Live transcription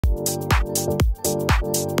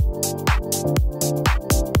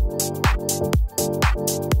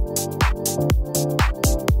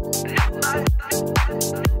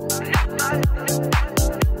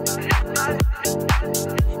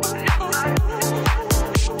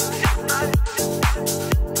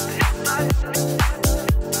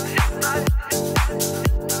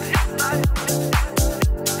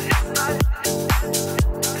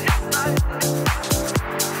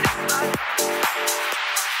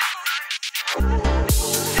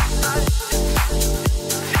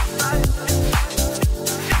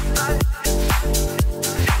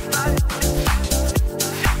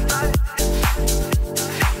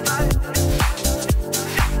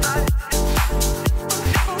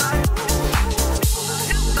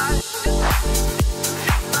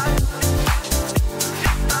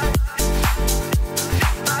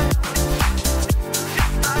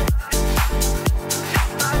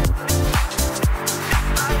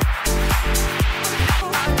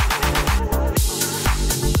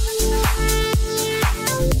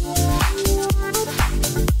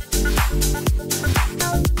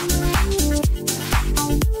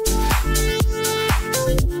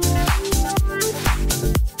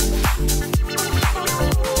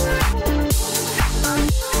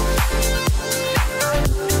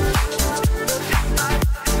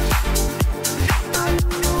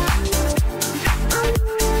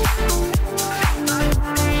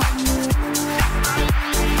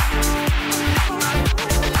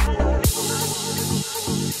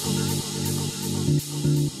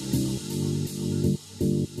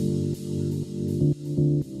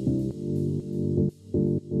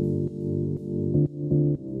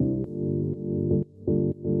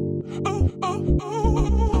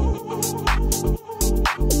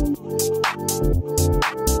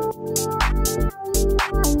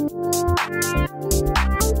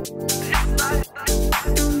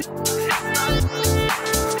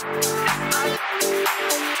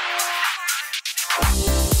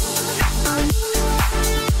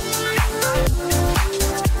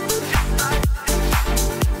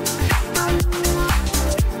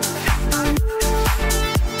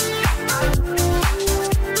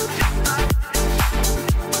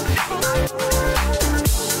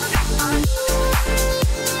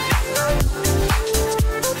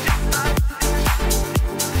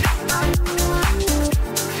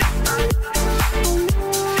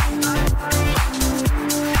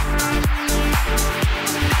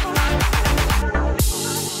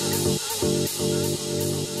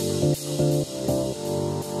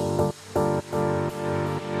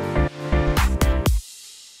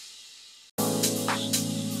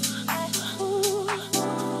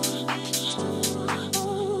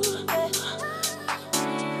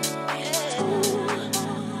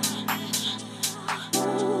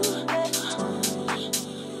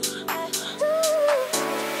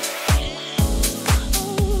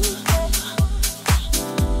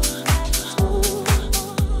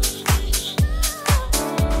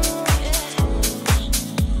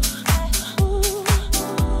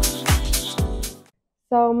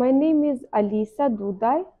So my name is Alisa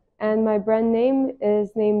Dudaj, and my brand name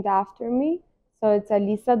is named after me. So it's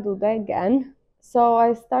Alisa Dudaj again. So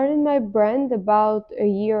I started my brand about a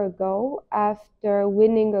year ago after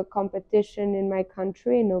winning a competition in my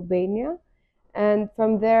country, in Albania. And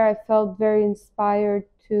from there, I felt very inspired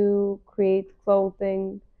to create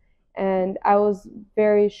clothing. And I was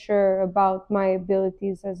very sure about my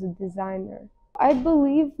abilities as a designer. I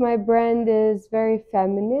believe my brand is very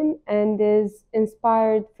feminine and is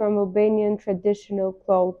inspired from Albanian traditional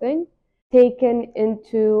clothing, taken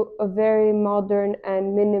into a very modern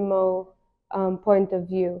and minimal point of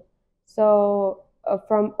view. So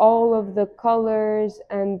from all of the colors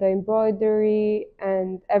and the embroidery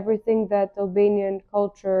and everything that Albanian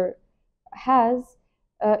culture has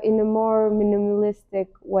in a more minimalistic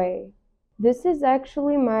way. This is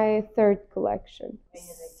actually my third collection.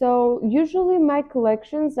 So usually my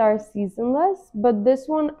collections are seasonless, but this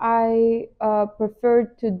one I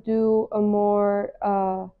preferred to do a more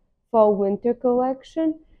fall-winter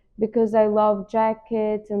collection because I love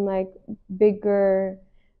jackets and like bigger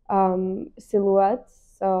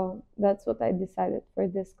silhouettes. So that's what I decided for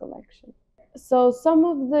this collection. So some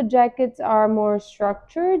of the jackets are more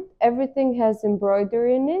structured. Everything has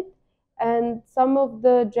embroidery in it. And some of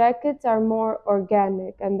the jackets are more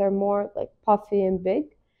organic and they're more like puffy and big.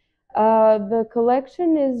 The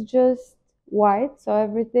collection is just white, so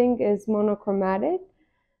everything is monochromatic.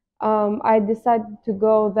 I decided to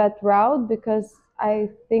go that route because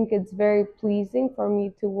I think it's very pleasing for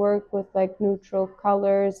me to work with like neutral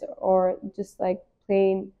colors or just like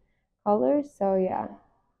plain colors. So yeah.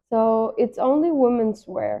 So it's only women's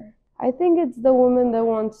wear. I think it's the woman that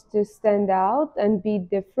wants to stand out and be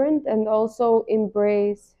different and also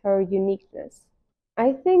embrace her uniqueness.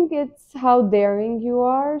 I think it's how daring you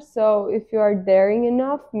are. So if you are daring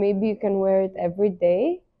enough, maybe you can wear it every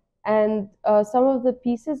day. And some of the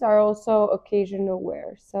pieces are also occasional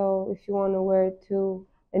wear. So if you want to wear it to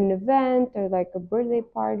an event or like a birthday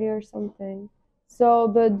party or something.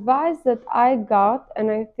 So the advice that I got,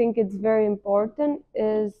 and I think it's very important,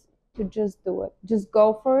 is to just do it. Just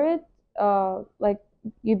go for it. Like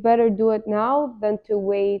you better do it now than to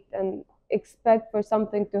wait and expect for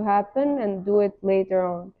something to happen and do it later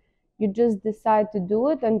on. You just decide to do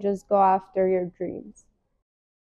it and just go after your dreams.